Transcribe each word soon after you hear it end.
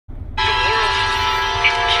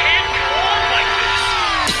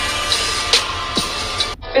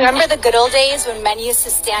Remember the good old days when men used to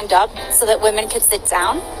stand up so that women could sit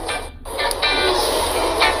down?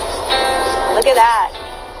 Look at that.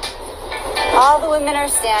 All the women are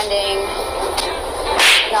standing.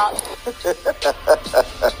 No.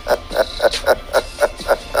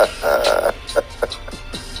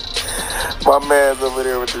 My man's over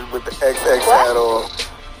there with the XX hat on.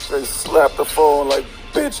 They slapped the phone like,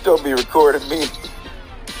 bitch, don't be recording me.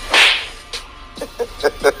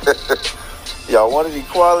 Y'all wanted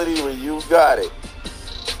equality? Well, you got it.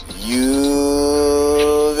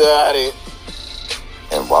 You got it.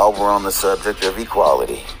 And while we're on the subject of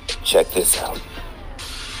equality, check this out.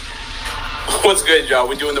 What's good, y'all?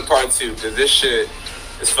 We're doing the part 2 because this shit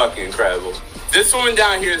is fucking incredible. This woman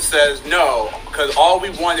down here says no, because all we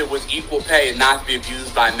wanted was equal pay and not to be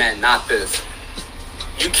abused by men, not this.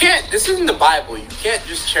 You can't, this isn't the Bible. You can't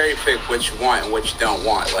just cherry pick what you want and what you don't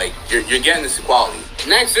want. Like, you're getting this equality.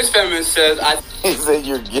 Next, this feminist says, He said,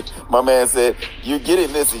 my man said, you're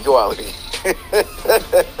getting this equality.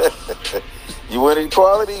 You want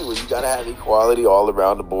equality? Well, you got to have equality all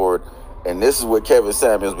around the board. And this is what Kevin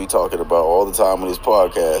Samuels be talking about all the time on his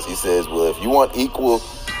podcast. He says, well, if you want equal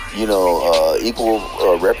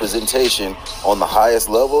representation on the highest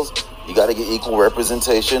levels, you got to get equal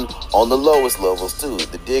representation on the lowest levels too.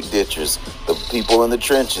 The dig ditchers, the people in the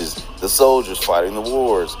trenches, the soldiers fighting the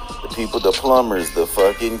wars, the people, the plumbers, the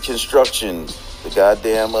fucking construction, the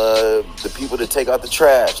goddamn, the people that take out the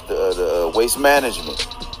trash, the waste management,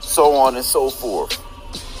 so on and so forth.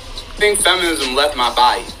 I think feminism left my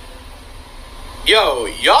body. Yo,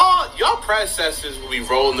 y'all predecessors will be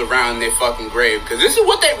rolling around in their fucking grave because this is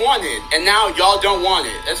what they wanted, and now y'all don't want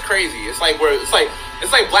it. That's crazy. It's like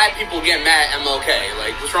black people getting mad at MLK.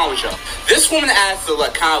 Like, what's wrong with y'all? This woman asked a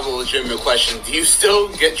kind of a legitimate question: do you still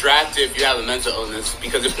get drafted if you have a mental illness?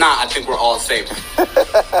 Because if not, I think we're all safe.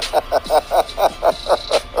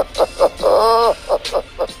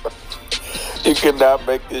 You cannot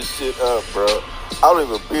make this shit up, bro. I don't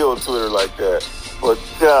even be on Twitter like that. But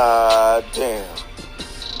god damn.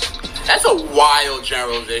 That's a wild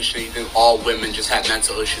generalization. You think all women just have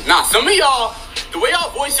mental issues. Nah, some of y'all, the way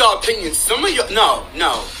y'all voice y'all opinions, some of y'all,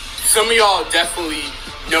 no. Some of y'all definitely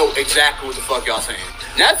know exactly what the fuck y'all saying.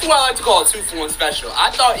 And that's what I like to call a 2-for-1 special.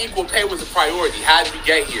 I thought equal pay was a priority. How did we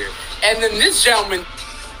get here? And then this gentleman.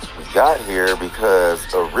 We got here because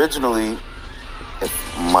originally,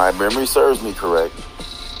 if my memory serves me correct,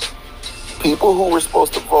 people who were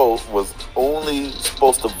supposed to vote was only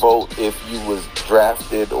supposed to vote if you was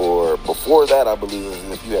drafted, or before that, I believe, it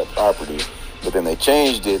was if you had property. But then they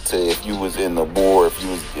changed it to if you was in the war, if you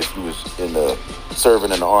was in the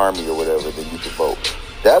serving in the army or whatever, then you could vote.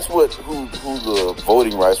 That's who the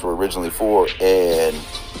voting rights were originally for, and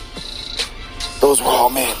those were all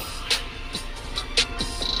men.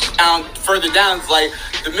 Further down, it's like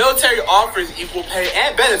the military offers equal pay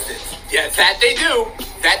and benefits. Yes, that they do.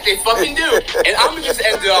 That they fucking do. And I'm gonna just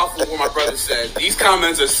end it off with what my brother said. These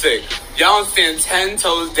comments are sick. Y'all stand 10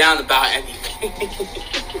 toes down about anything.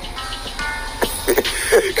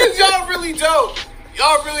 Cause y'all really dope.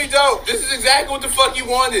 Y'all really dope. This is exactly what the fuck you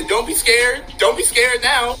wanted. Don't be scared. Don't be scared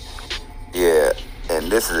now. Yeah,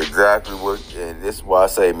 and this is exactly what, and this is why I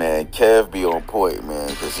say, man, Kev be on point, man,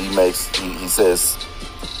 because he says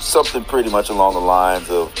something pretty much along the lines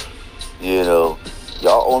of, y'all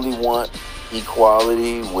only want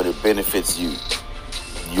equality when it benefits you.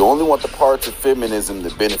 You only want the parts of feminism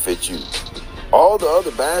that benefit you. All the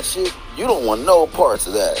other bad shit, you don't want no parts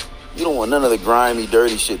of that. You don't want none of the grimy,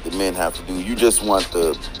 dirty shit that men have to do. You just want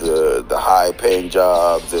the high-paying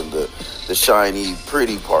jobs and the shiny,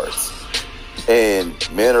 pretty parts. And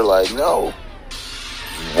men are like, no.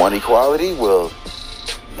 You want equality? Well,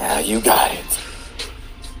 now you got it.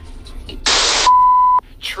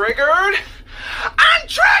 Triggered? I'm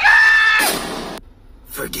triggered!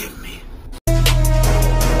 Forgive me.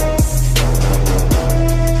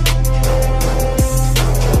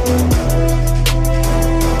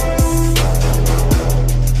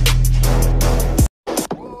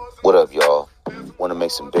 What up, y'all? Want to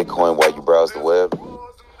make some Bitcoin while you browse the web?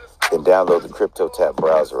 Then download the Crypto Tap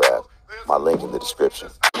browser app. My link in the description.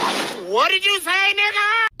 What did you say,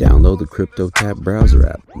 nigga? Download the Crypto Tap browser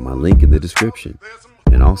app. My link in the description.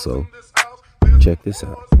 And also, check this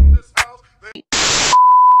out.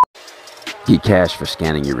 Get cash for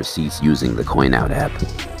scanning your receipts using the CoinOut app.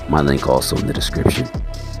 My link also in the description.